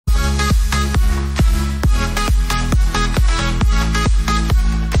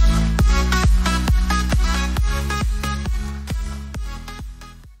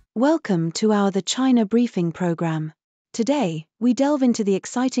Welcome to our The China Briefing program. Today, we delve into the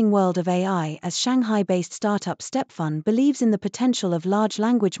exciting world of AI as Shanghai-based startup Stepfun believes in the potential of large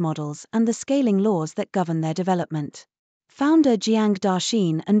language models and the scaling laws that govern their development. Founder Jiang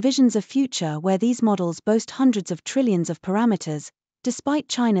Daxin envisions a future where these models boast hundreds of trillions of parameters, despite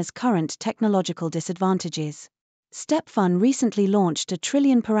China's current technological disadvantages. Stepfun recently launched a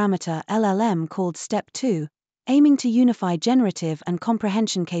trillion-parameter LLM called Step2, aiming to unify generative and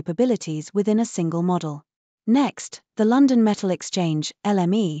comprehension capabilities within a single model. Next, the London Metal Exchange,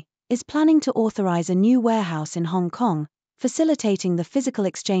 LME, is planning to authorize a new warehouse in Hong Kong, facilitating the physical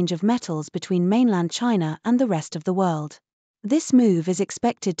exchange of metals between mainland China and the rest of the world. This move is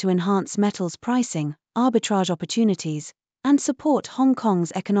expected to enhance metals pricing, arbitrage opportunities, and support Hong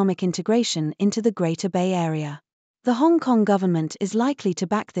Kong's economic integration into the Greater Bay Area. The Hong Kong government is likely to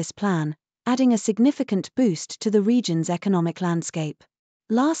back this plan, adding a significant boost to the region's economic landscape.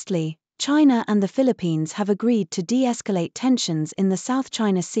 Lastly, China and the Philippines have agreed to de-escalate tensions in the South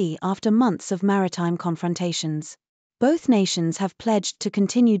China Sea after months of maritime confrontations. Both nations have pledged to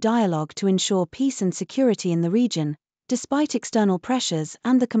continue dialogue to ensure peace and security in the region, despite external pressures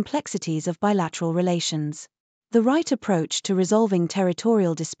and the complexities of bilateral relations. The right approach to resolving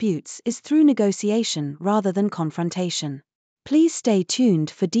territorial disputes is through negotiation rather than confrontation. Please stay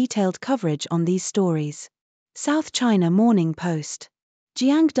tuned for detailed coverage on these stories. South China Morning Post.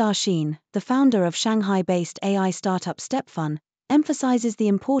 Jiang Daxin, the founder of Shanghai-based AI startup Stepfun, emphasizes the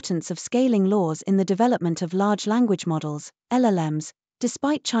importance of scaling laws in the development of large language models, LLMs,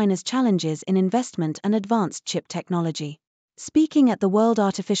 despite China's challenges in investment and advanced chip technology. Speaking at the World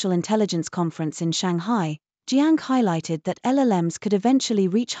Artificial Intelligence Conference in Shanghai, Jiang highlighted that LLMs could eventually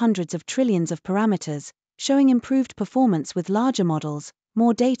reach hundreds of trillions of parameters, showing improved performance with larger models,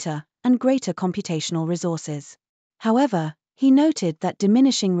 more data, and greater computational resources. However, he noted that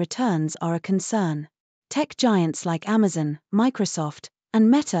diminishing returns are a concern. Tech giants like Amazon, Microsoft,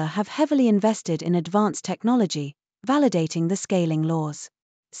 and Meta have heavily invested in advanced technology, validating the scaling laws.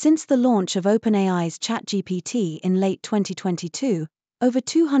 Since the launch of OpenAI's ChatGPT in late 2022, over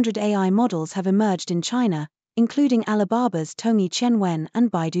 200 AI models have emerged in China, including Alibaba's Tongyi Qianwen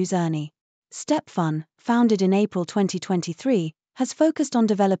and Baidu's Ernie. Stepfun, founded in April 2023, has focused on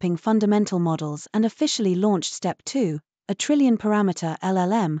developing fundamental models and officially launched Step2, a trillion-parameter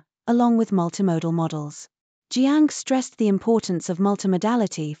LLM, along with multimodal models. Jiang stressed the importance of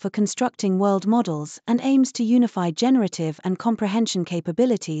multimodality for constructing world models and aims to unify generative and comprehension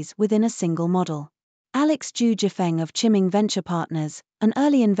capabilities within a single model. Alex Zhu Jifeng of Chiming Venture Partners, an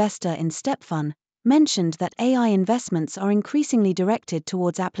early investor in Stepfun, mentioned that AI investments are increasingly directed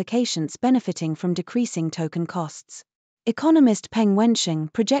towards applications benefiting from decreasing token costs. Economist Peng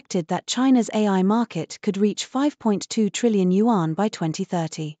Wensheng projected that China's AI market could reach 5.2 trillion yuan by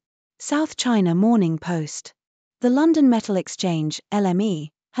 2030. South China Morning Post. The London Metal Exchange, LME,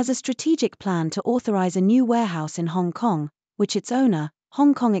 has a strategic plan to authorize a new warehouse in Hong Kong, which its owner,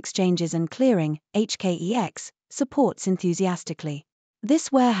 Hong Kong Exchanges and Clearing, HKEX, supports enthusiastically.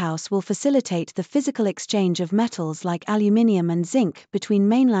 This warehouse will facilitate the physical exchange of metals like aluminium and zinc between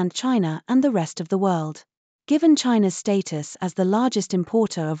mainland China and the rest of the world. Given China's status as the largest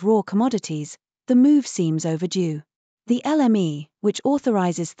importer of raw commodities, the move seems overdue. The LME, which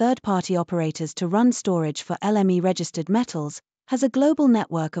authorizes third-party operators to run storage for LME-registered metals, has a global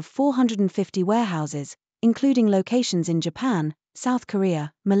network of 450 warehouses, including locations in Japan, South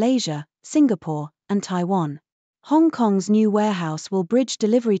Korea, Malaysia, Singapore, and Taiwan. Hong Kong's new warehouse will bridge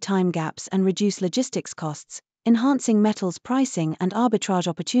delivery time gaps and reduce logistics costs, enhancing metals pricing and arbitrage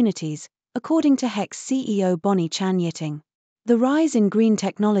opportunities, according to HEX CEO Bonnie Chan Yiting. The rise in green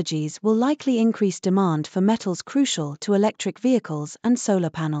technologies will likely increase demand for metals crucial to electric vehicles and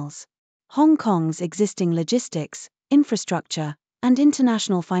solar panels. Hong Kong's existing logistics, infrastructure, and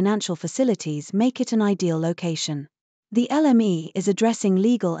international financial facilities make it an ideal location. The LME is addressing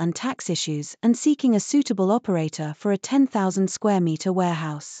legal and tax issues and seeking a suitable operator for a 10,000 square meter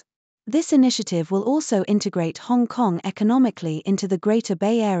warehouse. This initiative will also integrate Hong Kong economically into the Greater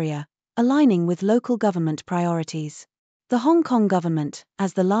Bay Area, aligning with local government priorities. The Hong Kong government,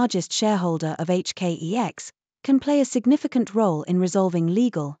 as the largest shareholder of HKEX, can play a significant role in resolving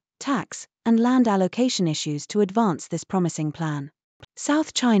legal, tax, and land allocation issues to advance this promising plan.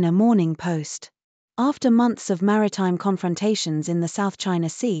 South China Morning Post. After months of maritime confrontations in the South China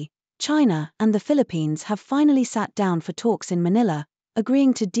Sea, China and the Philippines have finally sat down for talks in Manila,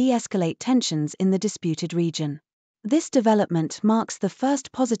 agreeing to de-escalate tensions in the disputed region. This development marks the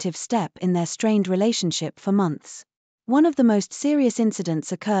first positive step in their strained relationship for months. One of the most serious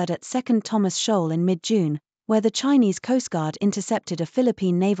incidents occurred at 2nd Thomas Shoal in mid-June, where the Chinese Coast Guard intercepted a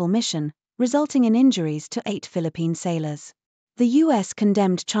Philippine naval mission, resulting in injuries to 8 Philippine sailors. The U.S.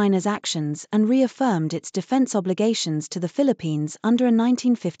 condemned China's actions and reaffirmed its defense obligations to the Philippines under a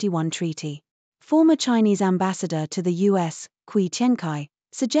 1951 treaty. Former Chinese ambassador to the U.S., Kui Tiankai,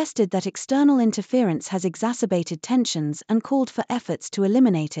 suggested that external interference has exacerbated tensions and called for efforts to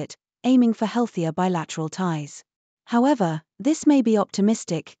eliminate it, aiming for healthier bilateral ties. However, this may be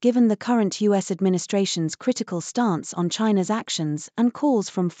optimistic given the current U.S. administration's critical stance on China's actions and calls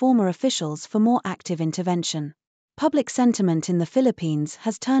from former officials for more active intervention. Public sentiment in the Philippines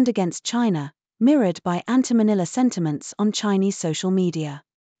has turned against China, mirrored by anti-Manila sentiments on Chinese social media.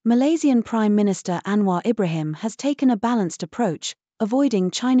 Malaysian Prime Minister Anwar Ibrahim has taken a balanced approach, avoiding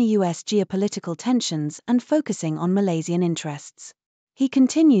China-US geopolitical tensions and focusing on Malaysian interests. He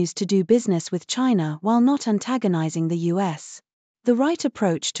continues to do business with China while not antagonizing the US. The right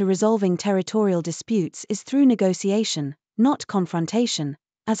approach to resolving territorial disputes is through negotiation, not confrontation,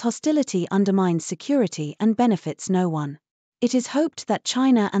 as hostility undermines security and benefits no one. It is hoped that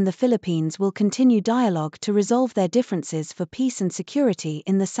China and the Philippines will continue dialogue to resolve their differences for peace and security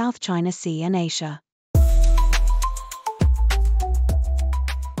in the South China Sea and Asia.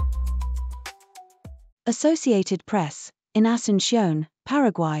 Associated Press. In Asunción,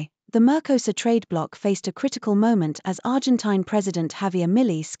 Paraguay, the Mercosur trade bloc faced a critical moment as Argentine President Javier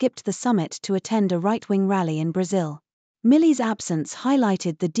Milei skipped the summit to attend a right-wing rally in Brazil. Milei's absence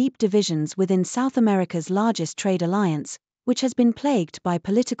highlighted the deep divisions within South America's largest trade alliance, which has been plagued by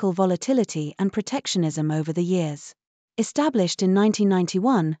political volatility and protectionism over the years. Established in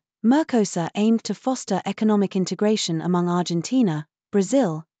 1991, Mercosur aimed to foster economic integration among Argentina,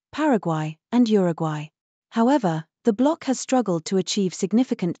 Brazil, Paraguay, and Uruguay. However, the bloc has struggled to achieve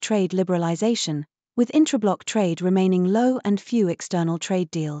significant trade liberalization, with intra-bloc trade remaining low and few external trade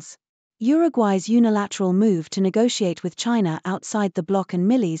deals. Uruguay's unilateral move to negotiate with China outside the bloc and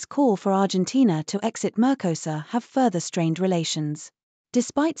Milei's call for Argentina to exit Mercosur have further strained relations.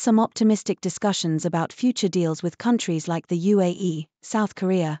 Despite some optimistic discussions about future deals with countries like the UAE, South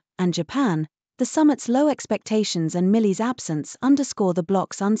Korea, and Japan, the summit's low expectations and Milei's absence underscore the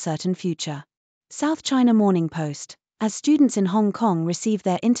bloc's uncertain future. South China Morning Post. As students in Hong Kong receive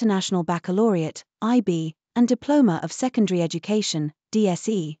their International Baccalaureate, IB, and Diploma of Secondary Education,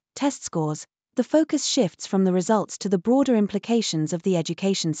 DSE, test scores, the focus shifts from the results to the broader implications of the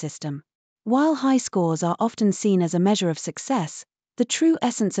education system. While high scores are often seen as a measure of success, the true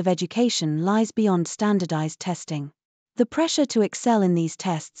essence of education lies beyond standardized testing. The pressure to excel in these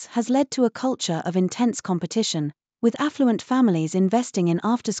tests has led to a culture of intense competition, with affluent families investing in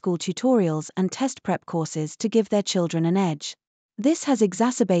after-school tutorials and test prep courses to give their children an edge. This has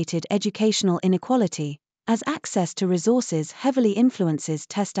exacerbated educational inequality, as access to resources heavily influences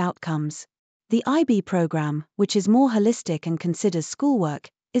test outcomes. The IB program, which is more holistic and considers schoolwork,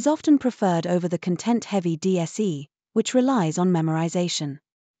 is often preferred over the content-heavy DSE, which relies on memorization.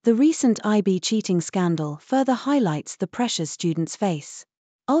 The recent IB cheating scandal further highlights the pressures students face.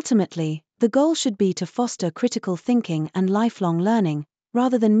 Ultimately, the goal should be to foster critical thinking and lifelong learning,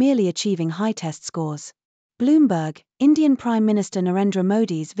 rather than merely achieving high test scores. Bloomberg. Indian Prime Minister Narendra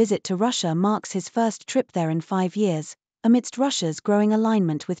Modi's visit to Russia marks his first trip there in 5 years, amidst Russia's growing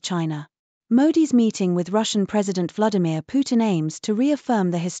alignment with China. Modi's meeting with Russian President Vladimir Putin aims to reaffirm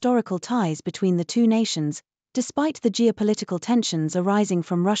the historical ties between the two nations, despite the geopolitical tensions arising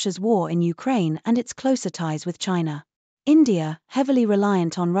from Russia's war in Ukraine and its closer ties with China. India, heavily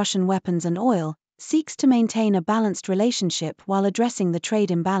reliant on Russian weapons and oil, seeks to maintain a balanced relationship while addressing the trade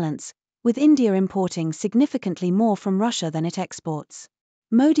imbalance, with India importing significantly more from Russia than it exports.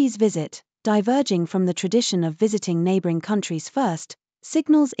 Modi's visit, diverging from the tradition of visiting neighboring countries first,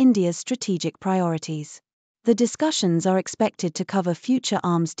 signals India's strategic priorities. The discussions are expected to cover future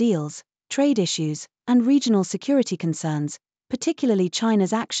arms deals, trade issues, and regional security concerns, particularly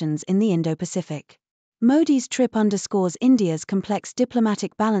China's actions in the Indo-Pacific. Modi's trip underscores India's complex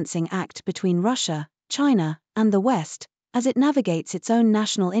diplomatic balancing act between Russia, China, and the West, as it navigates its own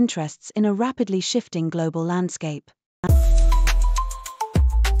national interests in a rapidly shifting global landscape.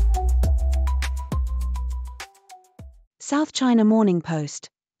 South China Morning Post.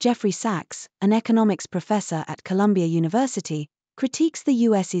 Jeffrey Sachs, an economics professor at Columbia University, critiques the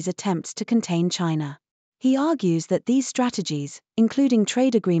US's attempts to contain China. He argues that these strategies, including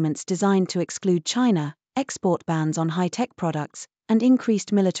trade agreements designed to exclude China, export bans on high-tech products, and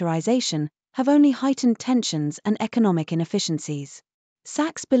increased militarization, have only heightened tensions and economic inefficiencies.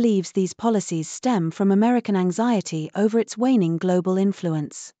 Sachs believes these policies stem from American anxiety over its waning global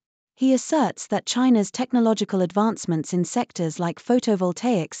influence. He asserts that China's technological advancements in sectors like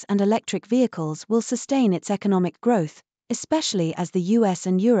photovoltaics and electric vehicles will sustain its economic growth, especially as the US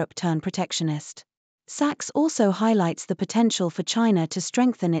and Europe turn protectionist. Sachs also highlights the potential for China to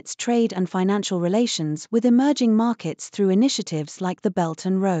strengthen its trade and financial relations with emerging markets through initiatives like the Belt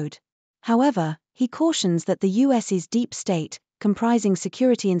and Road. However, he cautions that the US's deep state, comprising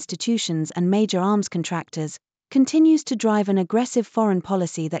security institutions and major arms contractors, continues to drive an aggressive foreign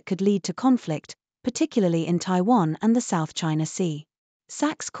policy that could lead to conflict, particularly in Taiwan and the South China Sea.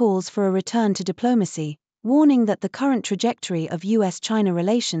 Sachs calls for a return to diplomacy, warning that the current trajectory of US-China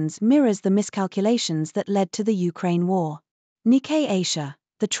relations mirrors the miscalculations that led to the Ukraine war. Nikkei Asia,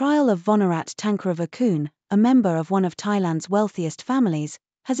 the trial of Vonorat Tankaravatkoon, a member of one of Thailand's wealthiest families,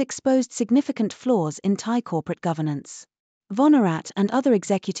 has exposed significant flaws in Thai corporate governance. Vonorat and other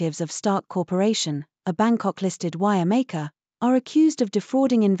executives of Stark Corporation, a Bangkok-listed wire maker, are accused of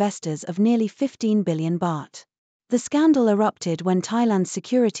defrauding investors of nearly 15 billion baht. The scandal erupted when Thailand's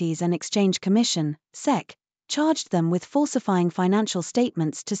Securities and Exchange Commission, SEC, charged them with falsifying financial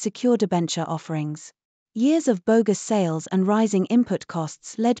statements to secure debenture offerings. Years of bogus sales and rising input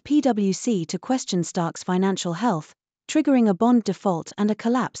costs led PwC to question Stark's financial health, triggering a bond default and a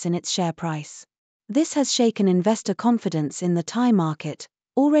collapse in its share price. This has shaken investor confidence in the Thai market,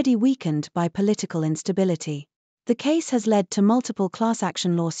 already weakened by political instability. The case has led to multiple class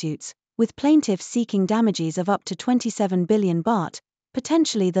action lawsuits, with plaintiffs seeking damages of up to 27 billion baht,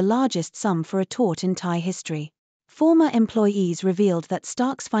 potentially the largest sum for a tort in Thai history. Former employees revealed that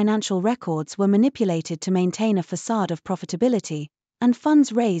Stark's financial records were manipulated to maintain a facade of profitability, and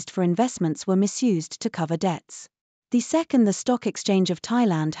funds raised for investments were misused to cover debts. The SEC and the Stock Exchange of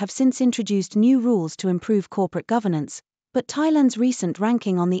Thailand have since introduced new rules to improve corporate governance, but Thailand's recent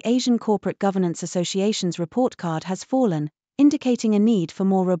ranking on the Asian Corporate Governance Association's report card has fallen, indicating a need for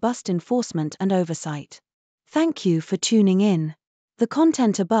more robust enforcement and oversight. Thank you for tuning in. The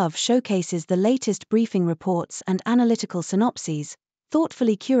content above showcases the latest briefing reports and analytical synopses,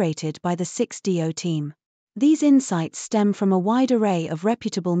 thoughtfully curated by the 6DO team. These insights stem from a wide array of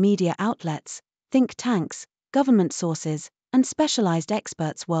reputable media outlets, think tanks, government sources, and specialized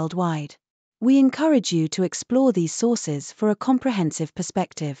experts worldwide. We encourage you to explore these sources for a comprehensive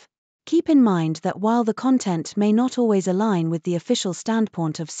perspective. Keep in mind that while the content may not always align with the official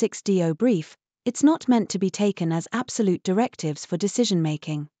standpoint of 6DO Brief, it's not meant to be taken as absolute directives for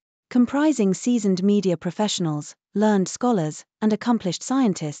decision-making. Comprising seasoned media professionals, learned scholars, and accomplished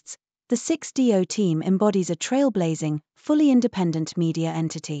scientists, the 6DO team embodies a trailblazing, fully independent media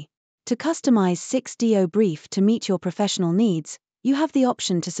entity. To customize 6DO Brief to meet your professional needs, you have the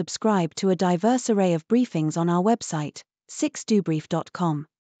option to subscribe to a diverse array of briefings on our website, 6dobrief.com.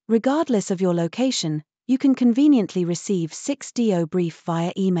 Regardless of your location, you can conveniently receive 6DO Brief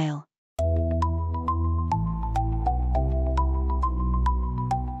via email.